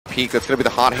peek. That's going to be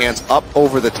the hot hands up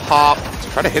over the top.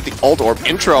 Trying to hit the ult orb.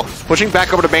 Intro pushing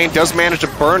back over to main. Does manage to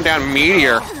burn down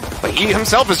Meteor. But he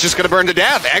himself is just going to burn to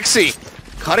death. Exi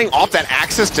cutting off that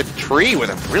access to tree with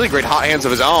a really great hot hands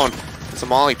of his own.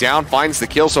 Somali down, finds the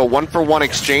kill. So 1-for-1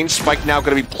 exchange. Spike now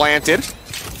going to be planted.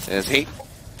 As he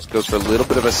just goes for a little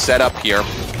bit of a setup here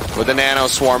with the nano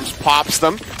swarms. Pops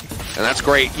them. And that's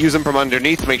great. Use them from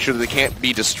underneath to make sure that they can't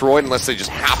be destroyed unless they just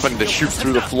happen to shoot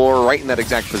through the floor right in that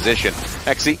exact position.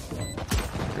 Exi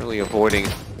really avoiding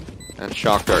that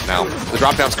shock dart now. The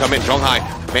drop downs come in.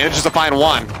 Jeong manages to find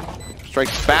one.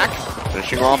 Strikes back,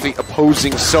 finishing off the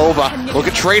opposing Sova. Look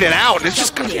at trade it out. It's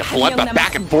just going to be a bloodbath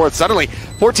back and forth. Suddenly,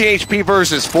 14 HP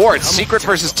versus 4. It's Secret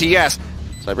versus TS.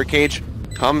 Cyber Cage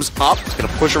comes up. It's going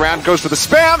to push around, goes for the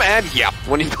spam, and yeah,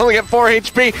 when you're only at 4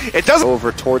 HP, it does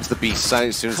over towards the B side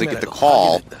as soon as they get the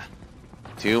call.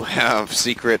 To have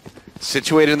Secret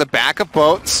situated in the back of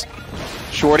boats.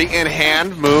 Shorty in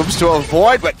hand, moves to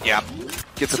avoid, but yeah,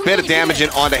 gets a bit of damage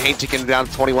in onto hazed, down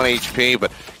to 21 HP,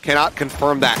 but cannot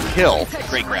confirm that kill.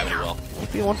 Great gravity roll.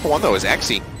 Be 1-for-1 though, as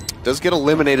Exi does get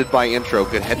eliminated by Intro.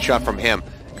 Good headshot from him.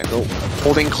 And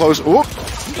holding close. Oop!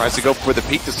 Tries to go for the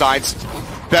peek, decides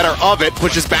better of it,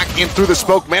 pushes back in through the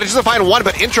smoke, manages to find one,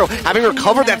 but Intro, having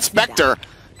recovered that Spectre,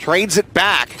 trades it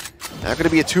back. Now going to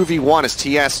be a 2v1 as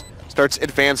TS starts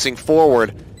advancing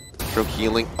forward. Intro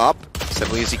healing up,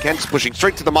 steadily as he can, just pushing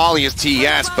straight to the molly as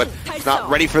TS, but not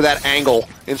ready for that angle.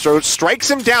 Intro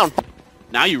strikes him down.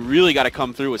 Now you really got to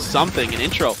come through with something. And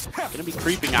Intro going to be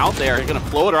creeping out there. You're going to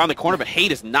float around the corner, but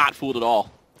hazed is not fooled at all.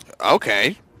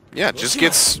 Okay. Yeah, just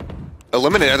gets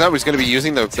eliminated. I thought he was going to be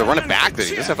using the run it back that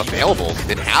he does have available. He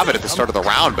didn't have it at the start of the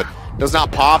round, but does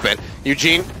not pop it.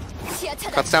 Eugene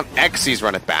cuts down Exi's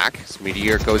run it back. As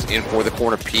Meteor goes in for the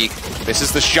corner peek.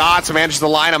 Misses the shots, manages to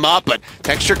line him up, but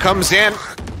Texture comes in.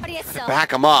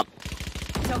 Back him up.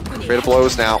 Trade of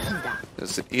blows now.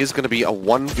 This is going to be a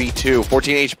 1v2.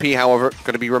 14 HP, however,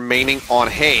 going to be remaining on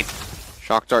hazed.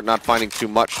 Shock Dart not finding too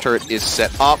much. Turret is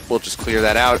set up. We'll just clear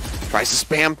that out. Tries to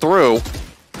spam through.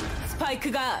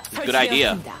 Good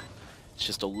idea. It's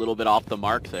just a little bit off the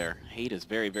mark there. hazed is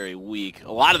very, very weak.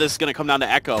 A lot of this is going to come down to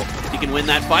Echo. He can win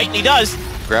that fight, and he does.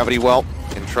 Gravity well.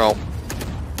 Intro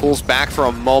pulls back for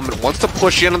a moment. Wants to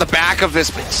push in on the back of this,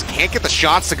 but just can't get the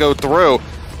shots to go through.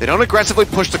 They don't aggressively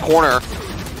push the corner.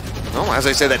 Well, as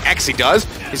I said, that Exi does.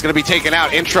 He's going to be taken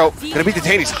out. Intro going to be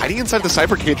detained. He's hiding inside the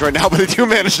Cyber Cage right now, but they do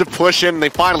manage to push in, and they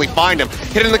finally find him.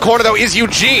 Hit in the corner, though, is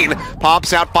Eugene.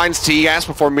 Pops out, finds TS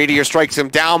before Meteor strikes him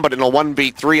down, but in a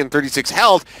 1v3 and 36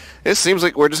 health, this seems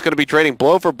like we're just going to be trading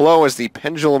blow for blow as the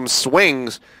pendulum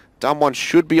swings. DAMWON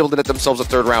should be able to net themselves a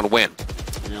third-round win.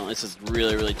 You know, this is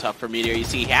really, really tough for Meteor. You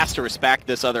see, he has to respect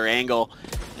this other angle,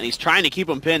 and he's trying to keep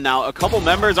him pinned. Now, a couple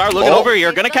members are looking over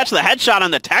here. Going to catch the headshot on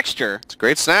the Texture. It's a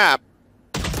great snap.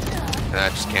 I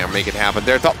just can't make it happen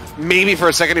there. Thought maybe for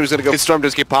a second he was going to go. His storm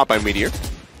does get popped by Meteor.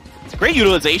 It's a great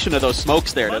utilization of those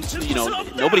smokes there. To, you know,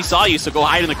 nobody saw you, so go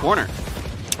hide in the corner.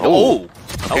 Oh.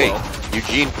 Okay.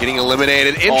 Eugene getting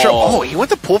eliminated. Intro. Oh, he went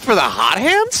to pull for the hot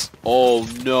hands? Oh,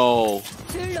 no.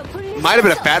 Might have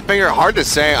been a fat finger. Hard to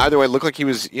say. Either way, it looked like he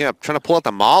was, trying to pull out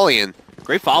the molly, and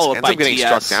great follow-up by getting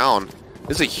TS. struck down.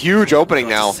 This is a huge opening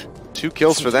now. 2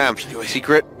 kills for them.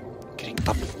 Secret getting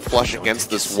up flush against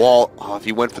this wall. Oh, if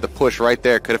he went for the push right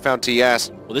there, could have found TS.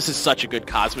 Well, this is such a good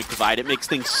cosmic divide. It makes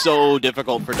things so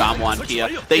difficult for DAMWON Kia.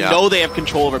 They know they have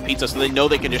control over Pizza, so they know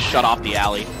they can just shut off the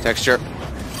alley. Texture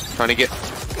trying to get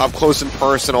up close and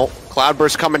personal.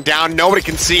 Cloudburst coming down. Nobody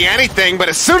can see anything, but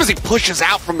as soon as he pushes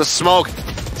out from the smoke,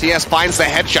 TS finds the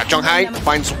headshot. Jeong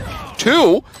finds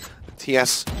 2.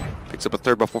 TS picks up a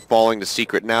third before falling to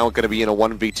Secret. Now going to be in a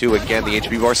 1v2 again. The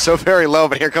HP bar is so very low,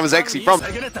 but here comes Exi from.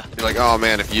 You're like, oh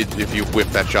man, if you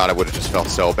whipped that shot, I would have just felt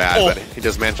so bad. But he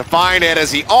does manage to find it,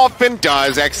 as he often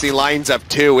does. Exi lines up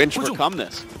 2. Overcome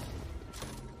this,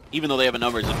 even though they have a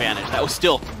numbers advantage. That was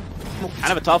still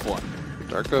kind of a tough one.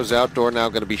 Darko's outdoor now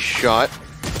going to be shut.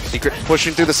 Secret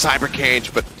pushing through the Cyber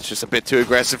Cage, but it's just a bit too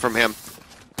aggressive from him.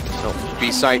 So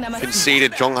B-site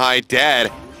conceded. Jeong dead.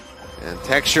 And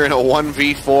Texture in a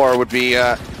 1v4 would be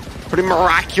pretty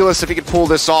miraculous if he could pull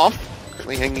this off.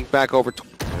 Currently hanging back over.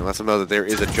 And lets them know that there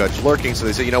is a judge lurking, so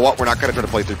they say, you know what, we're not going to try to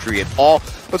play through tree at all.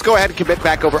 Let's go ahead and commit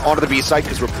back over onto the B site,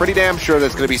 because we're pretty damn sure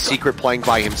there's going to be Secret playing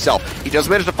by himself. He does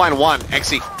manage to find one.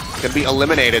 Exi going to be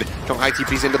eliminated. Jeong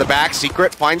TP's into the back.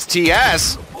 Secret finds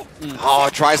TS. Oh,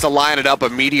 tries to line it up,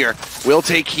 but Meteor will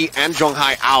take Heat and Jeong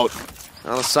out.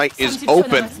 Now the site is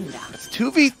open. It's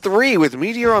 2v3 with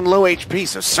Meteor on low HP,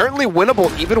 so certainly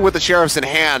winnable even with the Sheriffs in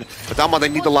hand. But DAMWON, they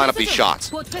need to line up these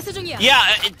shots.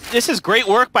 Yeah, this is great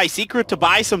work by Secret to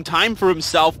buy some time for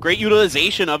himself. Great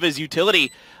utilization of his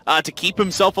utility. to keep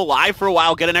himself alive for a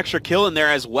while, get an extra kill in there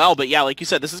as well. But yeah, like you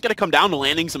said, this is going to come down to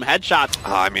landing some headshots.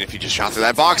 I mean, if you just shot through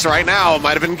that box right now, it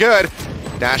might have been good.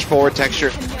 Dash forward, Texture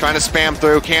trying to spam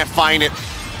through, can't find it.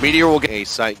 Meteor will get a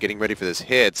sight getting ready for this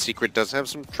hit. Secret does have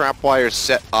some trap wires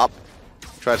set up.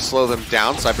 Try to slow them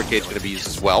down. Cyber Cage going to be used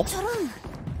as well.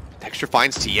 Texture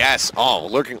finds TS. Oh,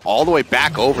 lurking all the way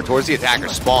back over towards the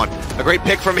attacker's spawn. A great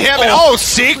pick from him. And oh,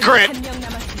 Secret!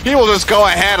 He will just go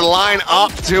ahead and line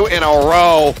up 2 in a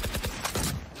row.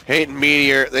 Hate and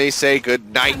Meteor, they say good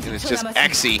night, and it's just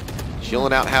Exy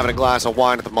chilling out, having a glass of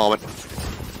wine at the moment.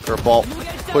 Curveball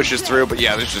pushes through, but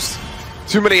yeah, there's just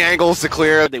too many angles to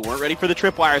clear. They weren't ready for the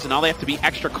tripwires, and now they have to be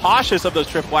extra cautious of those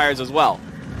tripwires as well.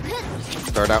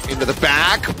 Start out into the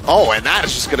back. Oh, and that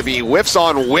is just going to be whiffs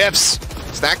on whiffs.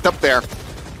 Stacked up there.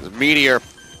 Meteor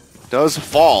does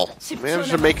fall.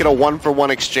 Managed to make it a 1-for-1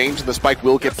 exchange, and the spike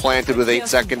will get planted with 8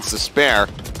 seconds to spare.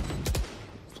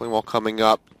 Flame wall coming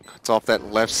up. Cuts off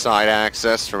that left side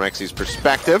access from Exy's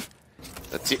perspective.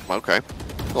 Okay.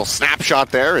 Little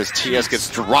snapshot there as TS gets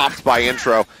dropped by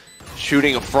Intro.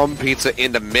 Shooting from Pizza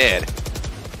into mid.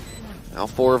 Now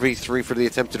 4v3 for the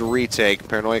attempted retake.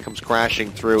 Paranoia comes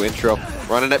crashing through. Intro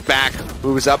running it back.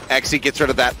 Moves up. Exy gets rid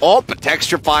of that ult, but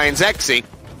Texture finds Exy.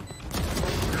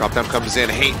 Drop down comes in.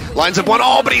 Hate lines up one.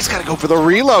 Oh, but he's got to go for the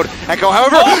reload. Echo,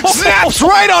 however, snaps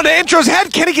right onto Intro's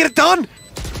head. Can he get it done?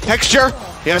 Texture,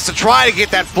 he has to try to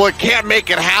get that foot. Can't make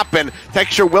it happen.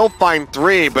 Texture will find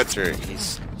 3, but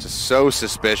he's just so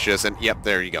suspicious. And yep,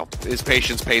 there you go. His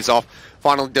patience pays off.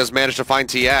 Finally does manage to find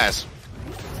TS.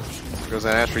 Goes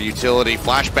that ask for utility.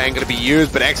 Flashbang going to be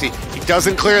used, but Exy, he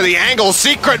doesn't clear the angle.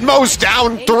 Secret mows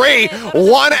down 3,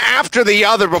 one after the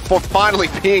other before finally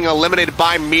being eliminated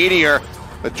by Meteor.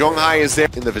 But Jeong is there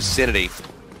in the vicinity.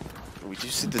 We do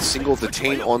see the single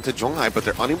detain onto Jeong, but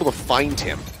they're unable to find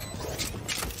him.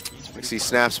 Exy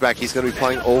snaps back. He's going to be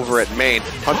playing over at main.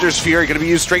 Hunter's Fury going to be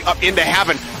used straight up into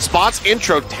heaven. Spots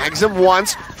Intro, tags him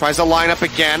once, tries to line up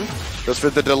again. Goes for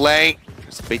the delay.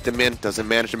 Bait them in, doesn't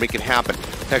manage to make it happen.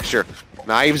 Texture,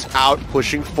 knives out,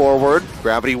 pushing forward.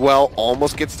 Gravity well,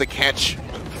 almost gets the catch.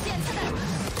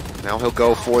 Now he'll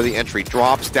go for the entry.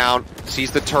 Drops down,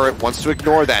 sees the turret, wants to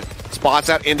ignore that. Spots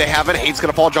out into heaven. Hate's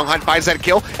gonna fall. Jeong finds that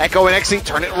kill. Echo and Exy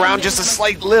turn it around just a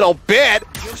slight little bit.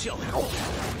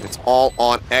 It's all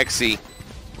on Exy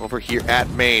over here at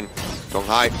main.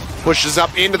 Jeong pushes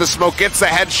up into the smoke, gets the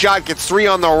headshot, gets 3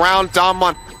 on the round.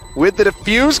 DAMWON with the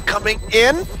defuse coming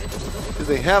in.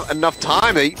 They have enough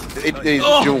time.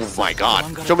 Oh my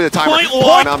god. Show me the timer.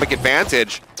 Economic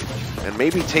advantage. And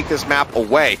maybe take this map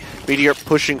away. Meteor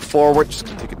pushing forward. Just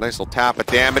gonna take a nice little tap of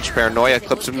damage. Paranoia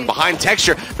clips him behind.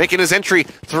 Texture making his entry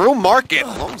through market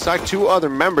alongside 2 other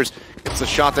members. Gets the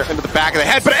shot there into the back of the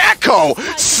head. But Echo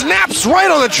snaps right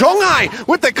on the Jeong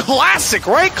with the classic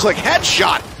right click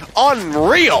headshot.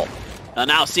 Unreal.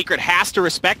 Now Secret has to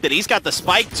respect it. He's got the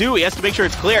spike too. He has to make sure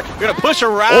it's clear. We're going to push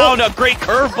around. A great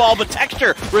curveball, but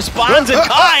Texture responds in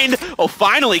kind. Oh,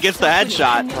 finally gets the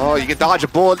headshot. Oh, you can dodge a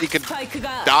bullet. You can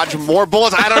dodge more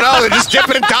bullets. I don't know. They're just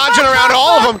dipping and dodging around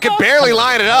all of them. Can barely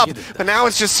line it up. But now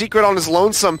it's just Secret on his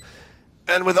lonesome.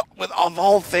 And with of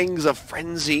all things, a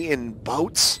frenzy in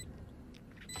boats.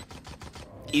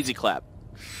 Easy clap.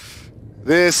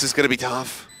 This is going to be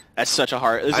tough. That's such a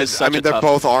hard. This is such I mean, they're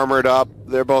both armored up.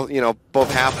 They're both,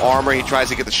 both half armor. He tries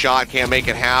to get the shot, can't make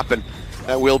it happen.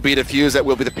 That will be defused. That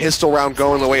will be the pistol round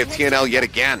going the way of TNL yet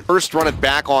again. First run it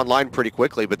back online pretty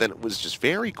quickly, but then it was just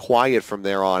very quiet from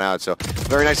there on out. So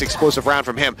very nice explosive round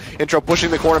from him. Intro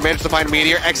pushing the corner, managed to find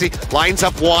Meteor. Exy lines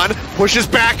up one, pushes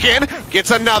back in,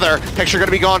 gets another. Texture going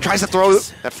to be gone. Tries to throw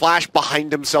that flash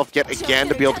behind himself yet again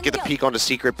to be able to get the peek onto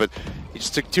Secret, but he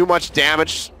just took too much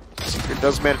damage. Secret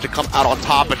does manage to come out on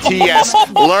top of TS.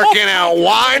 Lurking out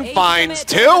wine, finds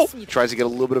 2. Tries to get a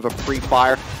little bit of a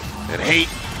pre-fire. And Hate,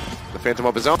 the Phantom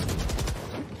of his own.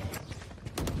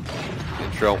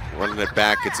 Intro running it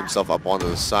back, gets himself up onto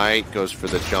the site, goes for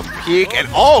the jump peek, and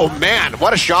oh man,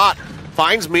 what a shot.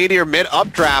 Finds Meteor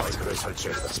mid-updraft.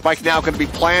 Spike now going to be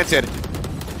planted.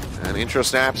 And Intro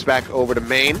snaps back over to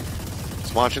main.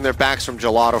 It's watching their backs from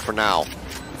Gelato for now.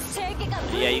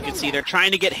 Yeah, you can see they're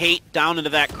trying to get Hate down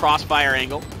into that crossfire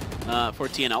angle for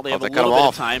TNL. They have a little bit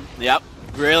of time. Yep,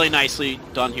 really nicely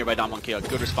done here by DAMWON KO.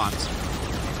 Good response.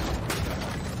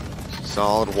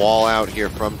 Solid wall out here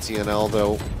from TNL,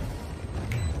 though.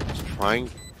 Just trying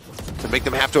to make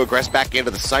them have to aggress back into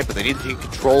the site, but they need to take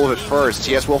control of it first.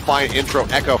 TS will find Intro.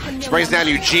 Echo sprays down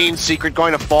Eugene. Secret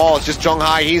going to fall. It's just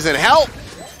Jeong. He's in hell.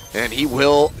 And he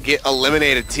will get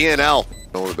eliminated. TNL.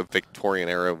 I don't know what the Victorian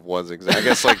era was exactly. I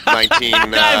guess like 19... I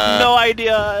have no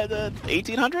idea. The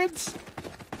 1800s?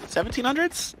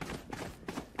 1700s?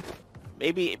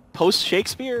 maybe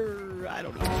post-Shakespeare? I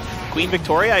don't know. Queen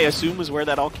Victoria, I assume, is where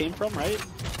that all came from, right?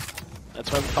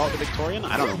 That's why we call it the Victorian?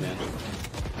 I don't know, man.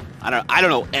 I don't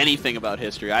know anything about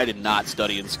history. I did not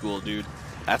study in school, dude.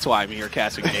 That's why I'm here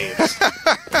casting games.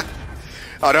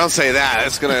 Oh, don't say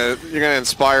that. You're gonna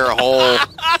inspire a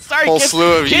whole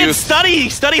slew of youth. Study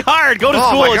hard. Go to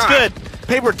school. It's good.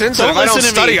 Paper thin said if I don't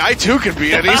study, I too could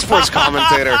be an esports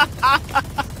commentator.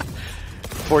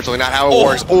 Unfortunately, not how it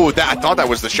works. Oh, I thought that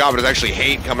was the shot, but it's actually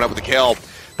Hate coming up with the kill.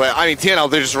 But I mean,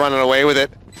 TNL, they're just running away with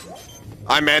it.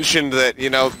 I mentioned that, you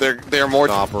know, they're more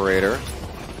operator.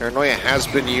 Paranoia has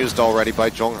been used already by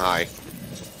Jeong.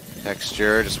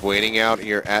 Texture just waiting out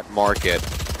here at market.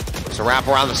 There's a wrap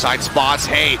around the side spots.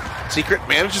 Hate. Secret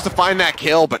manages to find that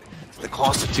kill, but the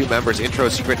cost of 2 members. Intro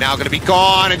Secret now going to be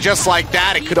gone, and just like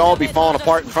that, it could all be falling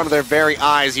apart in front of their very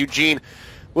eyes. Eugene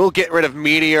will get rid of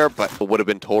Meteor, but it would have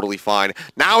been totally fine.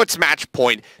 Now it's match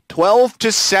point,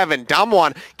 12-7.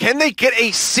 DAMWON, can they get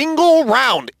a single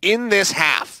round in this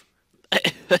half?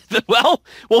 Well,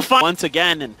 we'll find once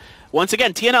again, and once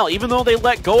again, TNL, even though they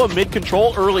let go of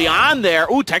mid-control early on there,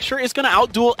 Texture is going to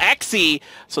outduel Exy,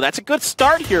 so that's a good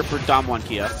start here for DAMWON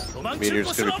Kia.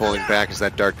 Meteor's going to be pulling back as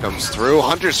that dart comes through.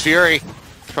 Hunter's Fury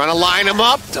trying to line him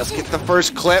up. Does get the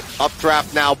first clip.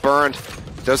 Updraft now burned.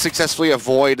 Does successfully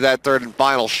avoid that third and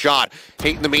final shot.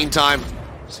 Hate in the meantime,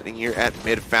 sitting here at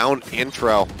mid, found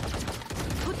Intro.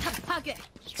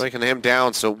 Striking him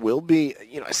down, so will be,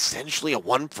 you know, essentially a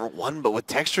 1-for-1, but with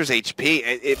Texture's HP,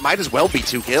 it might as well be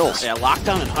 2 kills. Yeah,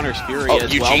 Lockdown and Hunter's Fury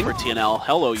as Eugene? well for TNL.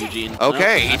 Hello, Eugene.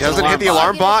 Okay, he doesn't hit the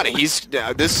alarm bot.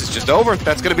 This is just over.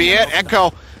 That's going to be it.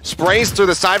 Echo sprays through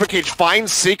the cyber cage,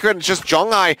 finds Secret, and it's just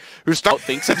Jeong who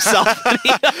thinks himself.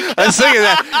 I was thinking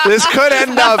that this could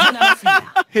end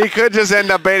up, he could just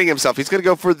end up baiting himself. He's going to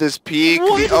go for this peek.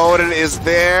 The Odin is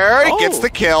there. He gets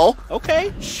the kill.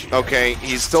 Okay. Okay,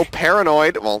 he's still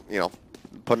paranoid. Well, you know,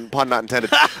 pun not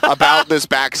intended, about this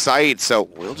back site. So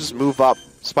we'll just move up.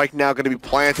 Spike now going to be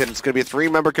planted. It's going to be a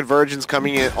 3-member convergence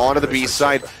coming in onto the B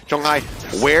side. Jeong,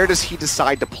 where does he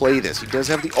decide to play this? He does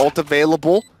have the ult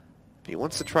available. He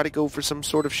wants to try to go for some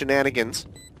sort of shenanigans.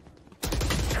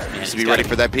 Needs to be ready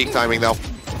for that peak timing, though.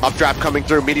 Updraft coming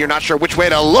through. Meteor not sure which way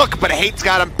to look, but Hate's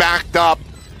got him backed up.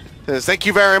 Says, thank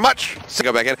you very much. So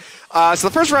go back in. So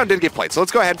the first round did get played. So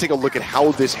let's go ahead and take a look at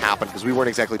how this happened, because we weren't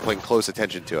exactly paying close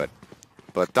attention to it.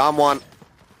 But DAMWON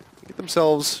get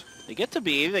themselves... They get to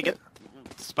B. They get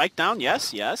spike down.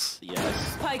 Yes. Yeah,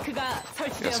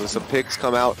 so some picks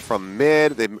come out from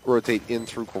mid. They rotate in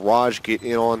through garage, get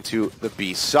in onto the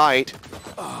B site.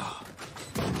 I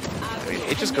mean,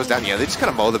 it just goes down. Yeah, they just kind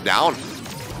of mow them down.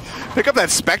 Pick up that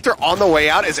Spectre on the way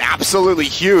out is absolutely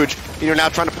huge. You're now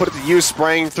trying to put it to use,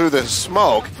 spraying through the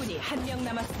smoke.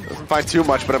 Doesn't find too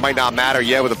much, but it might not matter.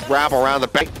 Yeah, with a wrap around the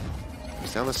back.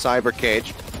 He's down the cyber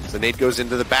cage. So Nate goes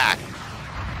into the back.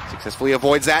 Successfully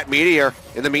avoids that. Meteor,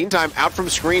 in the meantime, out from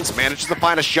screens, manages to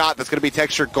find a shot. That's going to be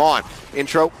Texture gone.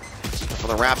 Intro on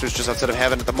the Raptors just outside of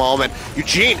heaven at the moment.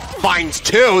 Eugene finds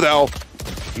 2, though.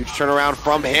 Huge turnaround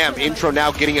from him. Intro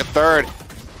now getting a 3rd.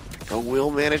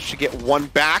 Will manage to get 1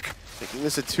 back, making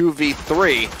this a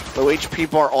 2v3. Low HP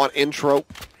bar on Intro.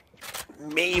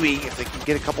 Maybe, if they can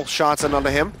get a couple shots in onto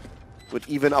him, would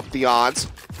even up the odds.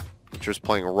 Intro's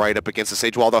playing right up against the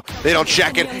Sage Wall, though. They don't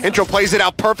check it. Intro plays it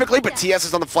out perfectly, but TS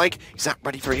is on the flank. He's not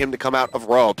ready for him to come out of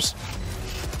ropes.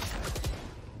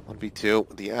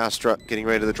 1v2. The Astra getting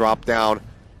ready to drop down.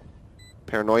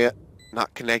 Paranoia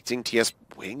not connecting. TS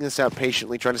waiting this out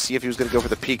patiently, trying to see if he was going to go for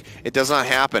the peek. It does not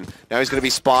happen. Now he's going to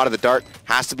be spotted. The dart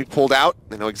has to be pulled out.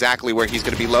 They know exactly where he's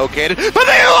going to be located, but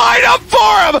they line up for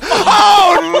him!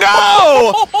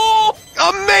 Oh, no!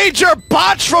 A major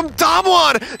botch from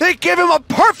DAMWON! They give him a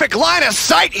perfect line of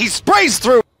sight! He sprays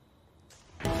through!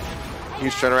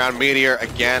 Huge turnaround. Meteor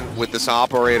again with this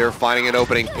operator, finding an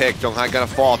opening pick. Jeong gonna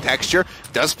fall. Texture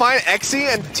does find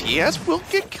Exy, and TS will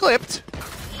get clipped.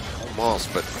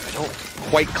 Almost, but they don't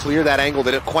quite clear that angle.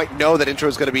 They don't quite know that Intro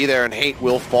is going to be there, and Hate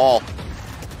will fall.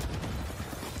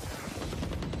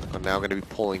 I'm now going to be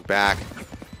pulling back.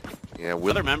 Yeah,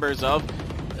 other members of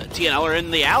TNL are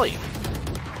in the alley.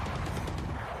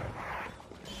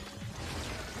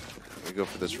 We go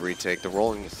for this retake. The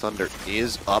Rolling Thunder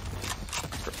is up.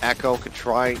 For Echo, could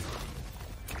try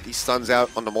these stuns out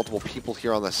onto multiple people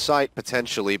here on the site,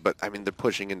 potentially, but I mean, they're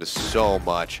pushing into so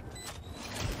much.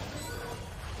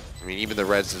 I mean, even the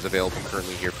res is available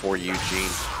currently here for Eugene.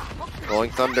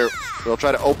 Rolling Thunder will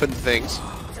try to open things.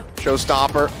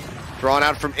 Showstopper, drawn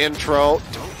out from Intro.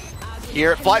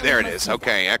 Here, fly, there it is.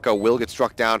 Okay, Echo will get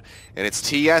struck down, and it's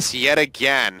TS yet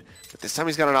again. But this time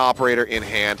he's got an operator in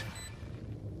hand.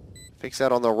 Fakes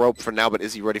out on the rope for now, but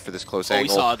is he ready for this close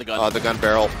angle? We saw the gun. The gun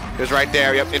barrel is right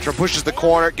there. Yep, intro pushes the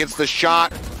corner, gets the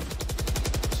shot.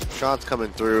 Shots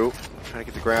coming through. Trying to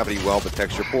get the gravity well, but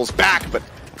Texture pulls back, but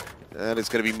that is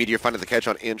going to be Meteor finding the catch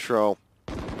on intro.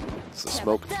 So the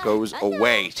smoke goes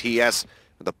away. TS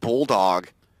with the Bulldog.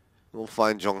 We'll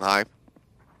find Jeong.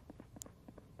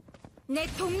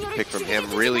 Pick from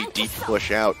him, really deep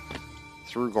push out.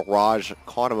 Through garage,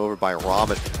 caught him over by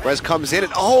Ramen. Rez comes in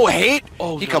and hate!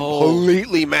 He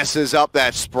completely messes up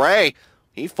that spray.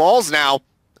 He falls now.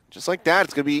 Just like that,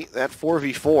 it's gonna be that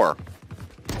 4v4.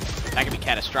 That could be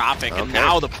catastrophic, and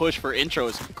now the push for intro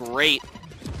is great.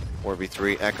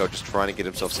 4v3, Echo just trying to get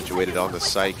himself situated on the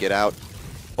site, get out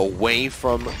away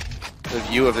from the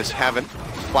view of this heaven.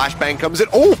 Flashbang comes in.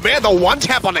 Oh man, the one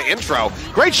tap on the intro.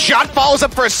 Great shot, follows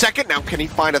up for a second. Now can he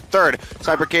find a third?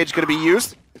 Cyber Cage gonna be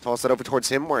used. Toss that over towards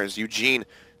him, whereas Eugene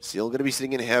still going to be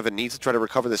sitting in heaven. Needs to try to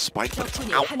recover this spike, but it's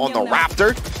out on the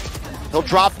Raptor. He'll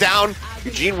drop down.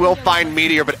 Eugene will find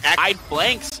Meteor, but Wide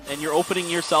flanks, and you're opening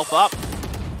yourself up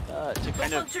to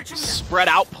kind of spread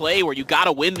out play where you got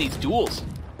to win these duels.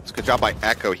 It's a good job by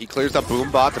Echo. He clears the boom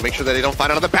bot to make sure that they don't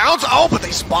find another bounce. Oh, but they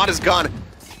spot his gun.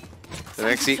 The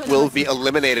next seat will be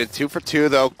eliminated. 2 for 2,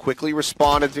 though. Quickly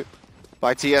responded to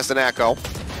by TS and Echo.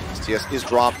 TS is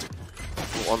dropped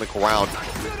on the ground.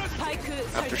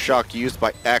 Aftershock used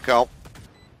by Echo.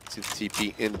 See the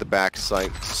TP into the back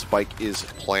site. Spike is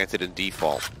planted in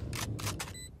default.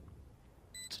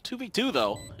 It's a 2v2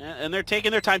 though, and they're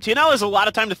taking their time. TNL has a lot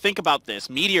of time to think about this.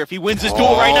 Meteor, if he wins this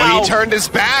duel right now. He turned his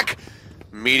back.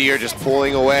 Meteor just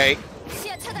pulling away.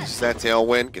 Uses that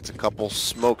tailwind, gets a couple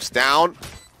smokes down.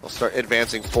 They'll start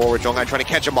advancing forward. Jeong trying to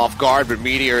catch him off guard, but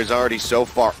Meteor is already so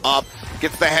far up.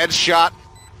 Gets the headshot.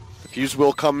 Fuse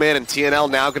will come in, and TNL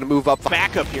now going to move up.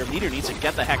 Back up here. Meteor needs to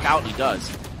get the heck out, and he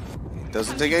does.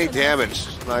 Doesn't take any damage.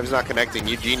 Knives not connecting.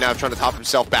 Eugene now trying to top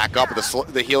himself back up, but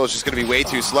the heal is just going to be way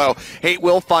too slow. Hate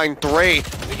will find 3.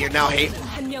 Here now, Hate.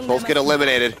 Both get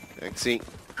eliminated. XC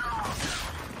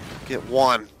get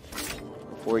 1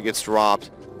 before he gets dropped.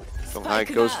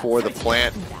 Jeong goes for the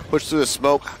plant. Push through the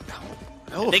smoke.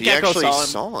 I don't know if he actually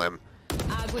saw him.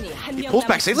 He pulls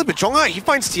back safely, but Jeong, he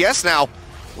finds TS now.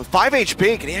 With 5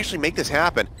 HP, can he actually make this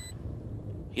happen?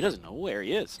 He doesn't know where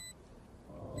he is.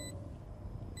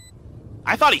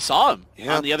 I thought he saw him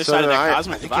on the other side of that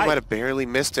cosmic divide. I think he might have barely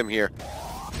missed him here.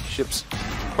 Ships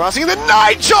crossing the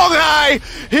night. Jeong,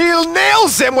 he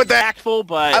nails him with that. Impactful,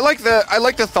 but I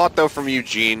like the thought though from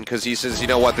Eugene, because he says, you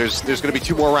know what, there's going to be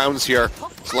 2 more rounds here,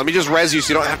 so let me just res you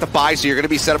so you don't have to buy. So you're going to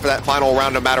be set up for that final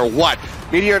round no matter what.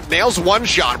 Meteor nails 1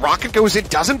 shot. Rocket goes in,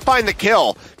 doesn't find the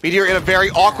kill. Meteor in a very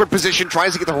awkward position,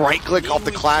 tries to get the right click off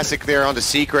the classic there onto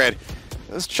Secret.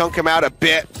 Let's chunk him out a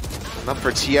bit. Enough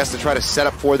for TS to try to set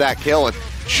up for that kill, and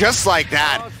just like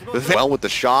that, well with the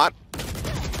shot.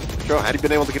 Had he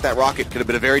been able to get that rocket, could have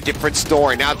been a very different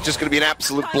story. Now it's just going to be an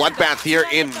absolute bloodbath here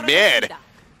in mid.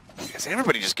 Because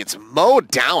everybody just gets mowed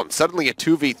down. Suddenly a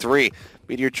 2v3.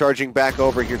 Meteor charging back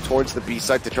over here towards the B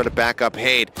site to try to back up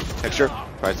Hate. Texture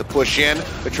tries to push in.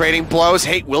 The trading blows.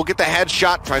 Hate will get the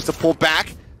headshot. Tries to pull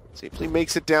back. Safely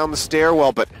makes it down the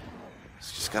stairwell, but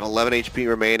he's just got 11 HP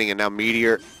remaining, and now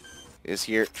Meteor is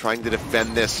here trying to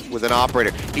defend this with an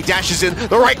operator. He dashes in.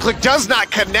 The right click does not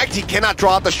connect. He cannot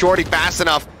draw out the shorty fast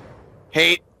enough.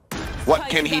 Hate, what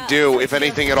can he do, if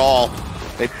anything at all?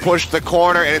 They push the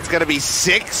corner, and it's going to be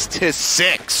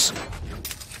 6-6.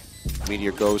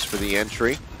 Meteor goes for the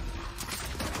entry.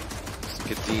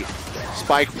 Get the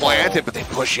spike planted, but they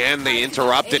push in, they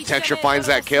interrupt it. Texture finds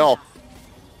that kill.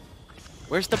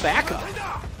 Where's the backup?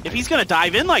 If he's going to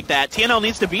dive in like that, TNL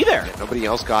needs to be there. Yeah, nobody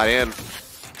else got in.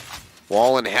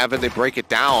 Wall in heaven, they break it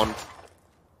down.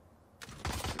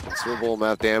 Considerable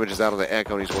amount of damage is out on the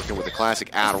Echo, and he's working with the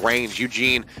classic at range.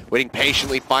 Eugene waiting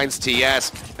patiently, finds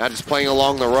TS. Now just playing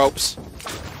along the ropes.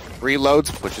 Reloads,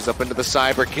 pushes up into the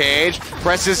cyber cage,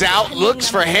 presses out, looks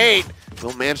for Hate.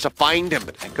 Will manage to find him,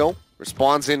 but Echo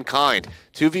responds in kind.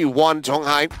 2v1,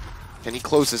 Jeong. Can he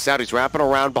close this out? He's wrapping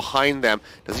around behind them.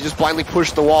 Does he just blindly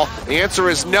push the wall? The answer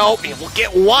is no. He will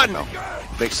get 1.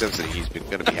 Makes sense that he's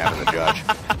going to be having the judge.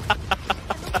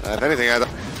 If anything, I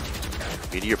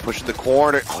thought Meteor pushes the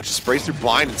corner. Oh, just sprays through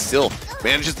blind and still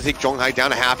manages to take Jeong down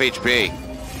to half HP.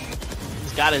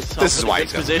 He's got his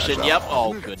position. Yep.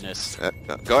 Oh, goodness.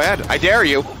 Go ahead. I dare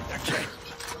you.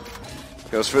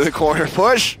 Goes for the corner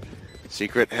push.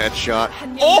 Secret headshot.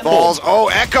 Falls. Oh,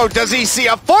 Echo. Does he see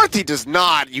a 4th? He does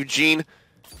not. Eugene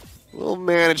will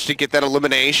manage to get that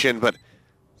elimination, but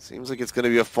seems like it's going to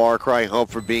be a far cry home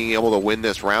for being able to win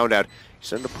this round out. He's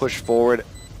starting to push forward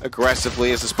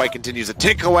aggressively as the spike continues to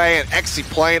tick away, and XC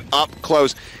playing up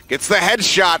close. Gets the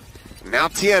headshot. Now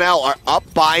TNL are up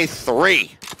by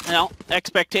 3. Well,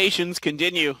 expectations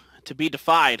continue to be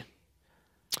defied.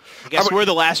 I guess we're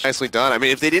the last. Nicely done. I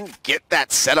mean, if they didn't get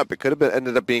that setup, it could have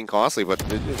ended up being costly, but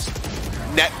they just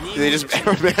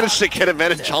managed to get him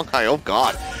in Jeong. Oh,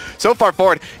 God. So far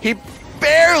forward, he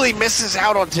barely misses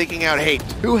out on taking out Hate.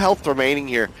 2 health remaining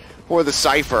here for the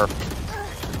Cypher.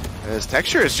 His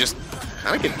texture is just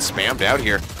kind of getting spammed out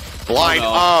here. Blind.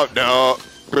 Oh, no.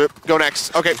 Go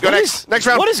next. Okay, go next. Next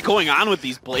round. What is going on with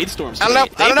these Blade Storms today? I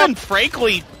don't know. They've been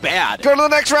frankly bad. Go to the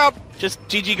next round. Just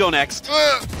GG, go next.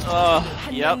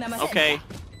 Yep, okay.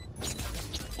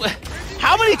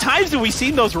 How many times have we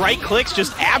seen those right clicks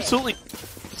just absolutely...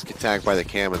 Let's get tagged by the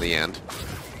cam in the end.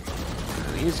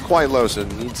 He's quite low, so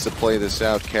needs to play this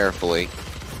out carefully.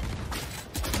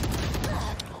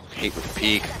 Hate with the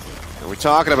peak. And we're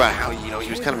talking about how, you know, he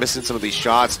was kind of missing some of these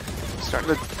shots.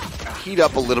 Starting to heat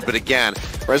up a little bit again.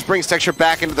 Res brings Texture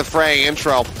back into the fray.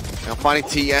 Intro. Now finding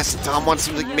TS. DAMWON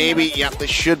seems like maybe, yeah, they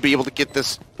should be able to get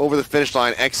this over the finish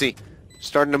line. Exy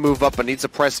starting to move up, but needs to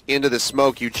press into the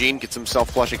smoke. Eugene gets himself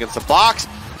flush against the box.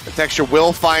 The Texture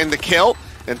will find the kill,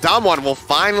 and DAMWON will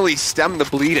finally stem the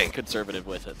bleeding. Conservative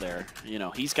with it there. You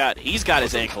know, he's got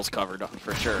his ankles covered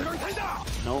for sure.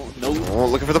 No. Oh,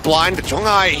 looking for the blind, but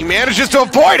Jeong, he manages to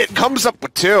avoid it. Comes up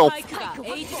with 2.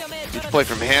 Good play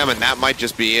from him, and that might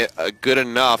just be good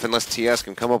enough unless TS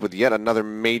can come up with yet another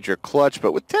major clutch.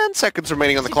 But with 10 seconds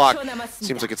remaining on the clock,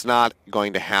 seems like it's not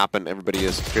going to happen. Everybody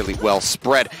is fairly well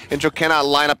spread. Intro cannot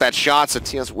line up that shot, so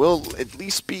TS will at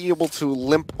least be able to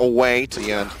limp away to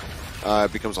the end.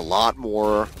 It becomes a lot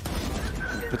more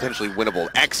potentially winnable.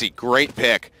 Exy, great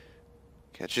pick.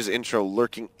 Catches Intro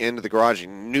lurking into the garage. He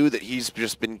knew that he's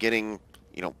just been getting,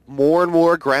 you know, more and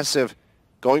more aggressive,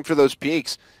 going for those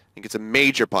peaks. I think it's a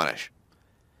major punish.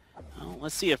 Well,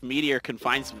 let's see if Meteor can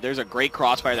find some. There's a great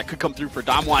crossfire that could come through for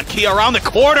DAMWON. Key around the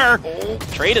corner.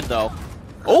 Traded though.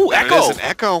 Oh, Echo. An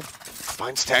Echo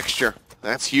finds Texture.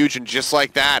 That's huge, and just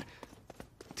like that,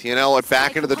 TNL are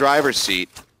back into the driver's seat.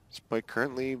 Spike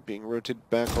currently being rotated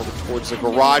back over towards the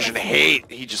garage, and Hate,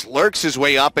 he just lurks his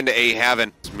way up into A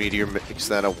heaven. Meteor makes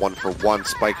that a 1-for-1.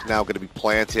 Spike now going to be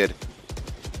planted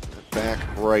back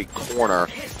right corner.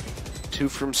 2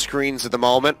 from screens at the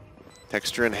moment.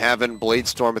 Texture in heaven, Blade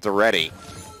Storm at the ready.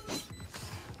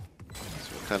 So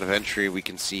what kind of entry we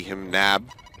can see him nab.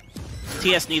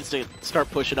 TS needs to start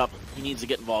pushing up. He needs to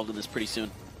get involved in this pretty soon.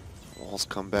 Walls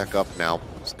come back up now.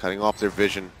 It's cutting off their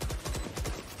vision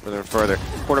further and further.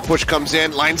 Corner push comes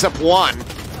in, lines up 1.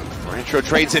 Intro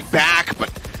trades it back, but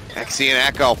Exy and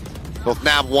Echo both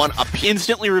nab 1 up.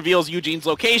 Instantly reveals Eugene's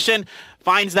location,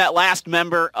 finds that last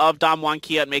member of DAMWON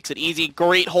Kia, and makes it easy.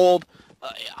 Great hold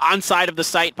on side of the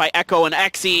site by Echo and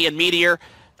Exy and Meteor.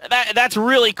 That's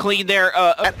really clean there.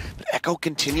 Echo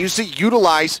continues to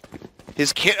utilize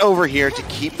his kit over here to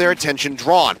keep their attention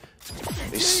drawn.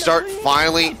 They start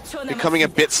finally becoming a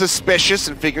bit suspicious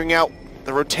and figuring out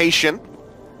the rotation.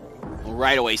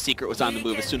 Right away, Secret was on the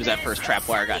move as soon as that first trap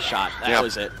wire got shot. That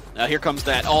was it. Now here comes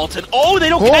that ult, and oh, they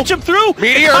don't catch him through!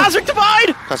 Meteor! Cosmic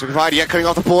Divide! Cosmic Divide, yeah, cutting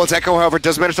off the bullets. Echo, however,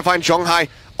 does manage to find Jeong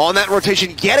on that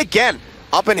rotation yet again.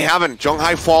 Up in heaven,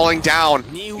 Jeong falling down.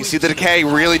 You see the decay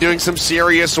really doing some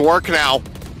serious work now.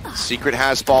 Secret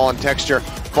has fallen, Texture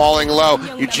falling low.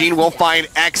 Eugene will find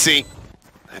Exy.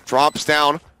 That drops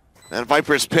down. That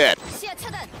Viper's pit.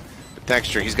 The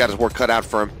Texture, he's got his work cut out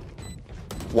for him.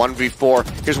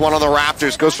 1v4. Here's one on the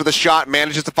rafters. Goes for the shot.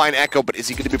 Manages to find Echo, but is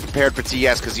he going to be prepared for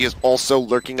TS? Because he is also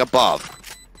lurking above.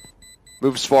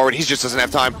 Moves forward. He just doesn't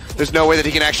have time. There's no way that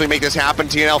he can actually make this happen.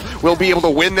 TNL will be able to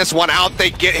win this one out. They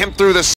get him through the